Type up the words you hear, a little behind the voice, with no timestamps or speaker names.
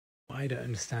I don't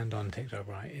understand on TikTok,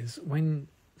 right, is when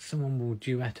someone will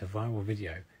duet a viral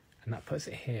video and that puts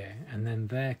it here, and then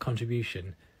their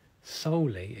contribution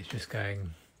solely is just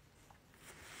going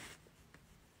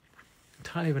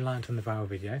entirely reliant on the viral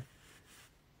video.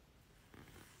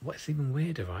 What's even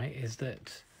weirder, right, is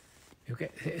that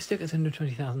it still gets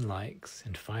 120,000 likes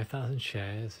and 5,000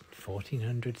 shares,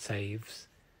 1,400 saves.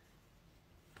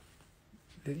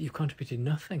 You've contributed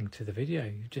nothing to the video.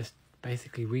 You've just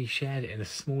basically reshared it in a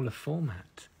smaller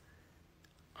format.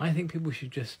 I think people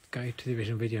should just go to the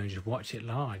original video and just watch it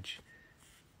large.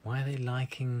 Why are they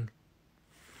liking?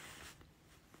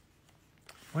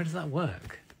 Why does that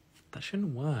work? That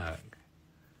shouldn't work.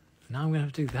 Now I'm going to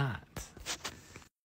have to do that.